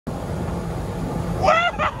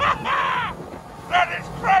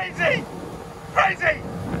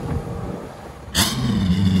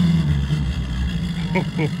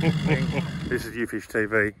This is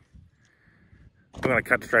YouFishTV. I'm going to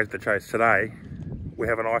cut straight to the chase. Today, we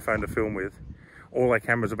have an iPhone to film with. All our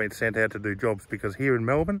cameras have been sent out to do jobs because here in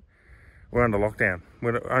Melbourne, we're under lockdown.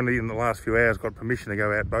 We're only in the last few hours got permission to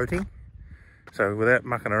go out boating. So without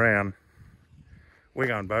mucking around, we're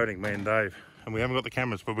going boating, me and Dave. And we haven't got the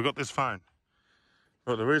cameras, but we've got this phone.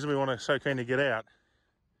 But the reason we want to so keen to get out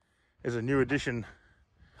is a new addition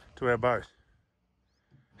to our boat.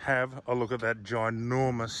 Have a look at that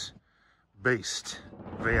ginormous beast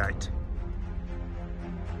V8.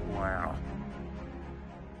 Wow.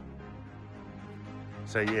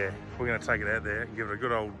 So yeah, we're going to take it out there and give it a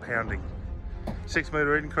good old pounding. 6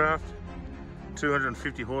 metre Eden craft,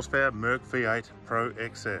 250 horsepower Merc V8 Pro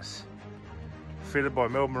XS. Fitted by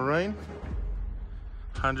Melbourne Marine,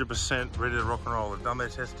 100% ready to rock and roll. They've done their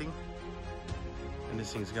testing and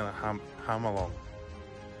this thing's going to hum along.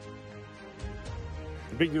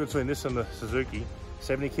 The big difference between this and the Suzuki,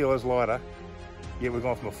 70 kilos lighter, yet we've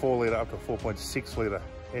gone from a 4 litre up to a 4.6 litre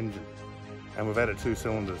engine. And we've added 2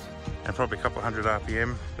 cylinders and probably a couple of hundred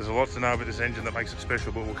RPM. There's a lot to know about this engine that makes it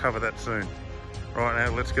special, but we'll cover that soon. Right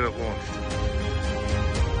now, let's get it launched.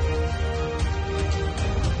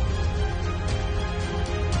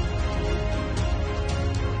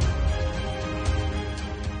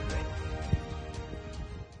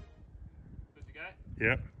 Good to go?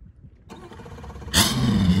 Yep.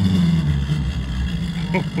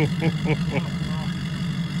 Oh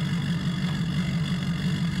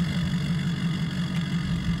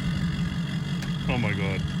my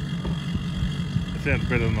god. It sounds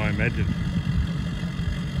better than I imagined.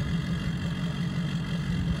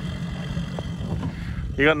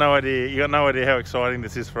 You got no idea how exciting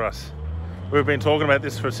this is for us. We've been talking about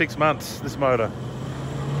this for 6 months, this motor.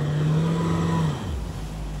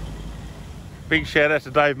 Big shout out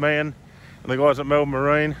to Dave Meehan and the guys at Melbourne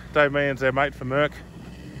Marine. Dave Meehan's our mate for Merc.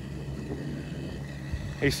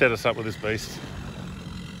 He set us up with this beast.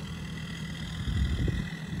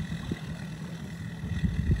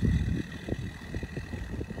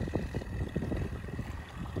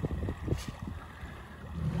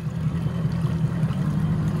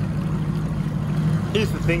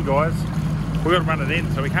 Here's the thing, guys, we've got to run it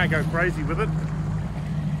in, so we can't go crazy with it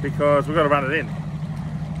because we've got to run it in.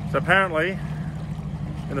 So apparently,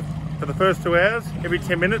 for the first 2 hours, every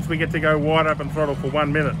 10 minutes we get to go wide open throttle for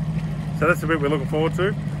 1 minute. So that's the bit we're looking forward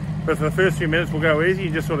to. But for the first few minutes we'll go easy,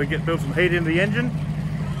 you just sort of build some heat into the engine.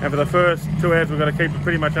 And for the first 2 hours we've got to keep it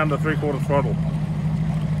pretty much under 3/4 throttle.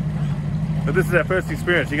 But this is our first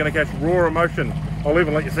experience, you're going to catch raw emotion. I'll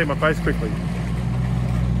even let you see my face quickly.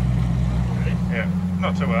 Yeah,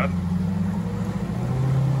 not too hard.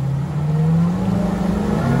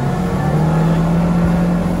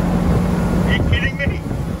 Are you kidding me?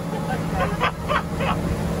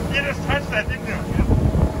 You just touched that, didn't you?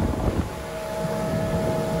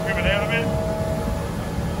 Give it out a bit.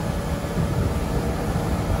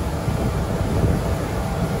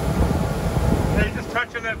 Now you're just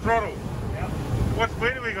touching that throttle. Yep. What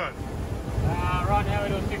speed have we got? Right now we're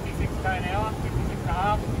doing 56 k an hour,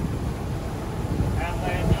 56.5. And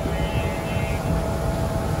we're doing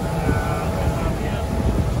RPM.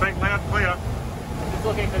 Speak loud, clear. Just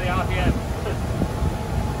looking for the RPM.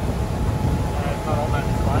 It's not on that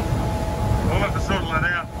display. We'll have to sort that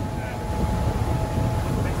out.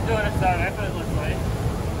 Yeah. It's doing it so effortlessly.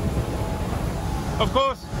 Of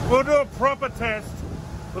course, we'll do a proper test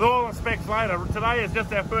with all the specs later. Today is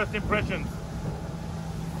just our first impressions.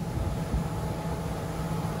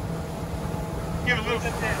 Give it a little.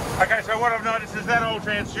 Okay, so what I've noticed is that old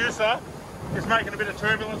transducer is making a bit of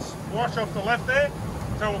turbulence wash off the left there,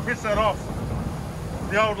 so we'll piss that off.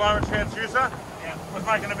 The old lower transducer was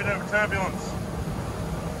making a bit of a turbulence,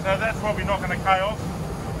 so that's probably not going to chaos.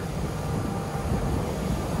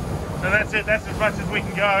 So that's it, that's as much as we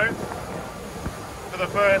can go for the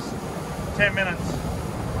first 10 minutes.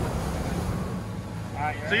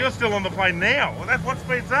 So you're still on the plane now? Well, what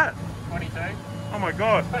speed's that? 22. Oh my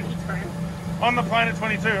god. 22. On the plane at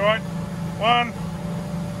 22, right? 1,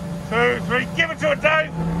 2, 3, give it to it,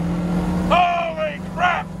 Dave! Holy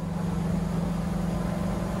crap!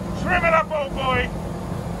 Trim it up, old boy!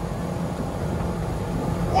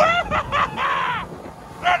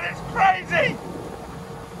 That is crazy!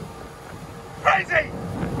 Crazy!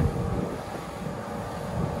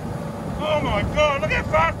 Oh my god, look how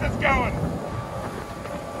fast it's going!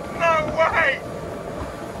 No way!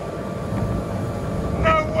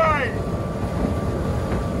 No way!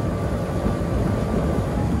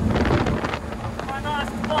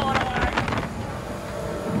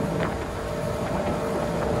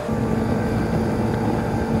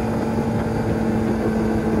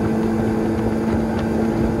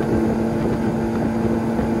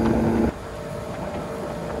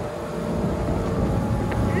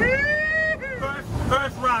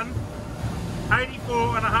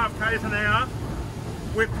 k's an hour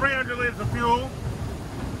with 300 litres of fuel.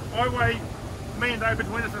 I weigh, me and Dave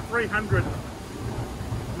between us are 300,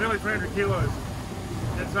 nearly 300 kilos.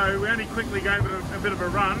 And so we only quickly gave it a bit of a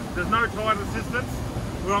run. There's no tide assistance,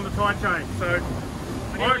 we're on the tide chain. So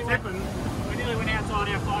we nearly went outside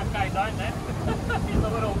our 5k zone then. In the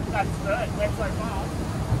little, that's third, went so fast.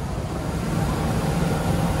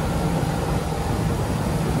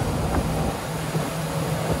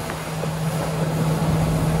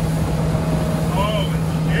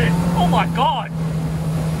 Oh my god!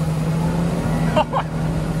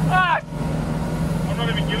 Ah! I'm not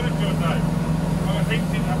even giving it to it though. I think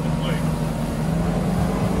it's up the blue.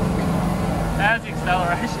 How's the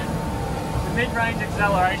acceleration? The mid-range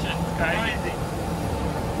acceleration is crazy.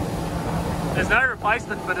 There's no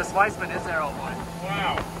replacement for displacement, is there, old boy?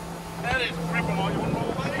 Wow. That is triple what you wouldn't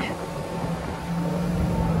believe.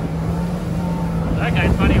 Okay,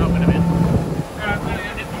 it's funny hopping a bit. Yeah, it's only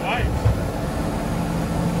hit the waves.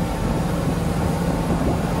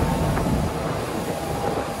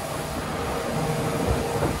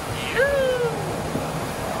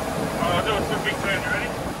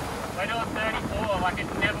 Like it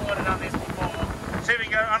never would have done this before. See if we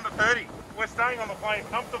can go under 30. We're staying on the plane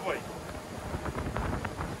comfortably.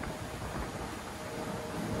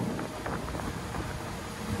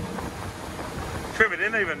 Trim it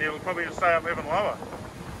in even, it'll probably stay up even lower.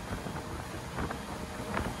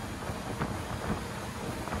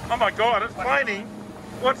 Oh my god, it's planing.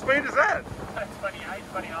 What speed is that? That's 28,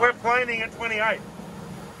 29. We're planing at 28.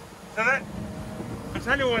 So that, I'll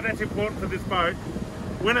tell you why that's important for this boat.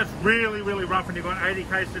 When it's really, really rough and you've got 80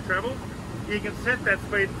 k's to travel, you can set that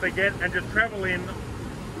speed to get and just travel in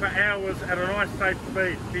for hours at a nice safe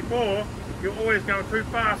speed. Before, you're always going too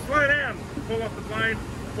fast. Slow down, fall off the plane,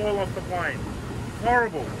 fall off the plane.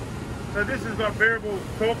 Horrible. So this has got variable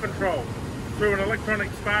torque control through an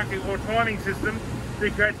electronic sparking or timing system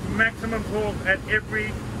that creates maximum torque at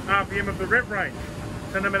every RPM of the rev range.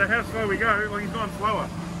 So no matter how slow we go, well, he's gone slower.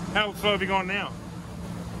 How slow have you gone now?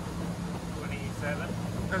 27.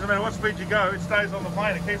 Doesn't matter what speed you go, it stays on the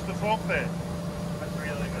plane, it keeps the torque there. That's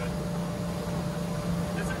really good.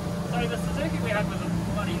 So the Suzuki we had was a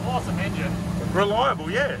bloody awesome engine. Reliable,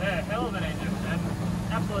 yeah. Yeah, hell of an engine, and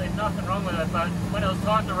absolutely nothing wrong with it, but when it was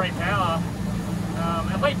time to repower,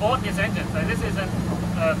 and we bought this engine, so this isn't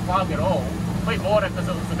a plug at all. We bought it because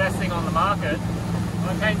it was the best thing on the market.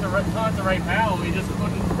 When it came to time to repower, we just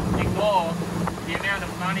couldn't ignore the amount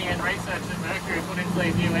of money and research that Mercury put into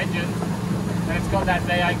these new engines. And it's got that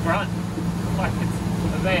V8 grunt. Like it's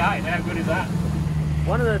a V8, how good is that?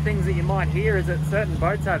 One of the things that you might hear is that certain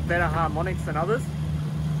boats have better harmonics than others.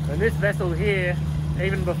 And this vessel here,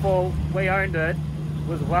 even before we owned it,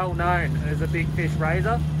 was well known as a big fish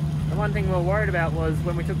raiser. The one thing we were worried about was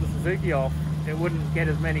when we took the Suzuki off, it wouldn't get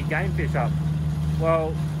as many game fish up.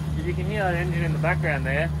 Well, if you can hear that engine in the background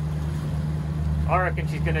there, I reckon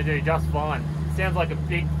she's going to do just fine. Sounds like a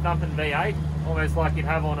big thumping V8, almost like you'd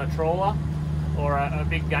have on a trawler or a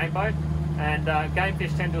big game boat, and game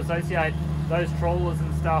fish tend to associate those trawlers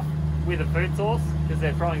and stuff with a food source because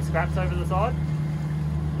they're throwing scraps over the side.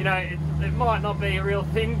 You know, it might not be a real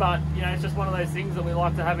thing, but you know, it's just one of those things that we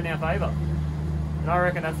like to have in our favour, and I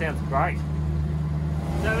reckon that sounds great.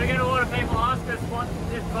 So we're going to order people ask us what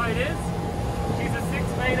this boat is. She's a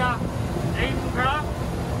 6-metre Eden craft.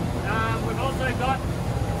 We've also got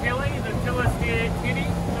Tilly, the Tiller Steer Kitty,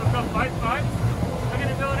 so we've got both boats. We're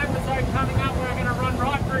going to do an episode coming up where we're going to run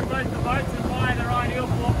right through both the boats and why they're ideal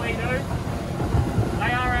for what we do.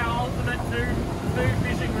 They are our ultimate two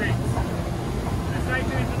fishing rigs. So stay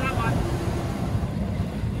tuned for that one.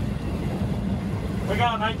 We're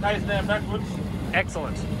going 8 k's now backwards.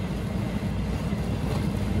 Excellent.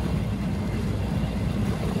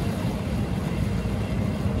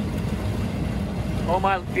 All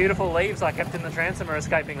my beautiful leaves I kept in the transom are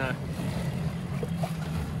escaping though.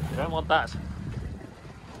 You don't want that.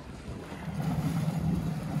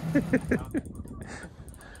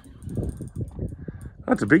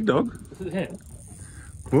 That's a big dog. Yeah.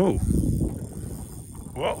 Whoa.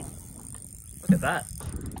 Whoa. Look at that.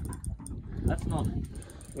 That's not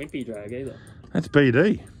wimpy drag either. That's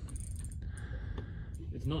BD.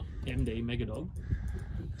 It's not MD Mega Dog.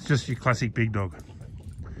 It's just your classic big dog.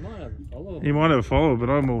 You might have a follower. You might have a follower, but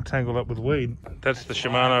I'm all tangled up with weed. That's the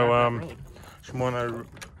Shimano, Shimano.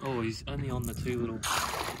 Oh, he's only on the two little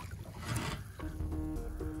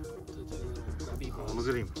grubby Oh, look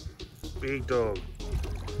at him. Big dog.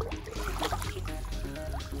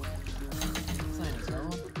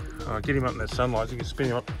 Get him up in that sunlight so you can spin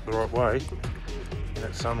him up the right way in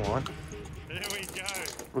that sunlight. There we go.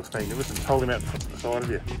 Looks magnificent. Hold him out the side of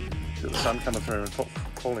you. Get the sun coming through and pop.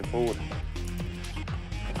 falling forward.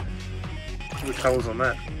 Look at the colours on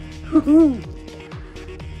that.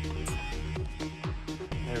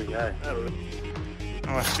 There we go.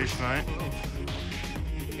 Nice fish, mate.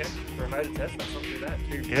 Okay, for a motor test, that's not too bad.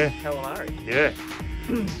 Yeah. Calamari. Yeah.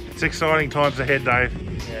 It's exciting times ahead, Dave.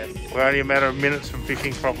 Yes. We're only a matter of minutes from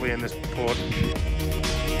fishing properly in this port.